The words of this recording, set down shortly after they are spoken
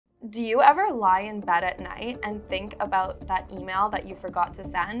Do you ever lie in bed at night and think about that email that you forgot to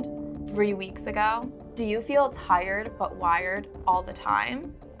send 3 weeks ago? Do you feel tired but wired all the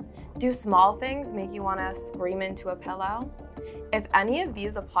time? Do small things make you want to scream into a pillow? If any of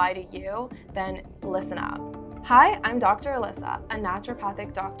these apply to you, then listen up. Hi, I'm Dr. Alyssa, a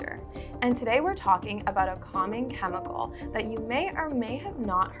naturopathic doctor, and today we're talking about a calming chemical that you may or may have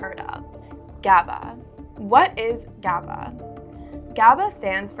not heard of, GABA. What is GABA? GABA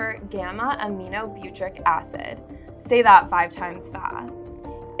stands for gamma-aminobutyric acid. Say that 5 times fast.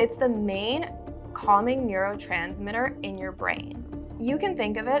 It's the main calming neurotransmitter in your brain. You can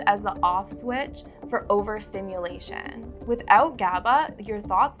think of it as the off switch for overstimulation. Without GABA, your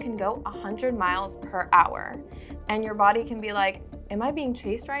thoughts can go 100 miles per hour, and your body can be like, am I being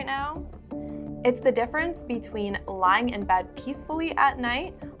chased right now? It's the difference between lying in bed peacefully at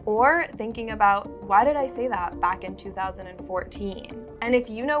night or thinking about, why did I say that back in 2014? And if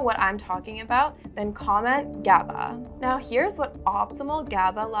you know what I'm talking about, then comment GABA. Now here's what optimal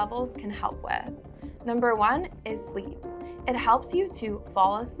GABA levels can help with. Number 1 is sleep. It helps you to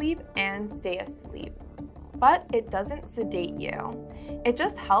fall asleep and stay asleep, but it doesn't sedate you. It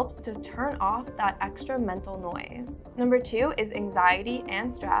just helps to turn off that extra mental noise. Number 2 is anxiety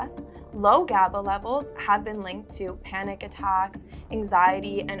and stress. Low GABA levels have been linked to panic attacks,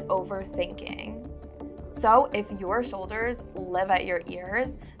 anxiety, and overthinking. So if your shoulders live at your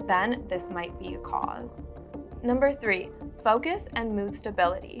ears, then this might be a cause. Number 3, focus and mood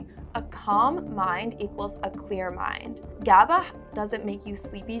stability. A calm mind equals a clear mind. GABA doesn't make you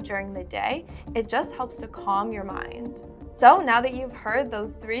sleepy during the day, it just helps to calm your mind. So now that you've heard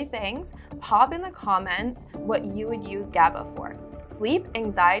those 3 things, pop in the comments what you would use GABA for: sleep,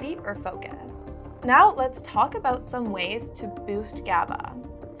 anxiety, or focus. Now let's talk about some ways to boost GABA.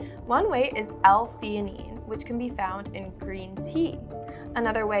 One way is L-theanine, which can be found in green tea.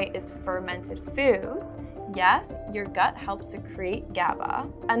 Another way is fermented foods. Yes, your gut helps to create GABA.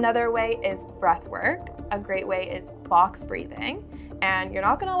 Another way is breath work. A great way is box breathing. And you're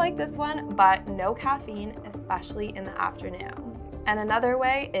not gonna like this one, but no caffeine, especially in the afternoons. And another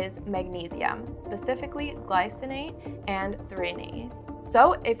way is magnesium, specifically glycinate and threonate.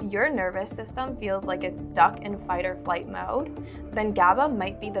 So if your nervous system feels like it's stuck in fight or flight mode, then GABA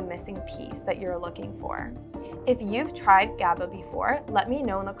might be the missing piece that you're looking for. If you've tried GABA before, let me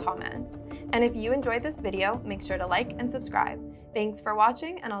know in the comments. And if you enjoyed this video, make sure to like and subscribe. Thanks for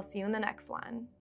watching, and I'll see you in the next one.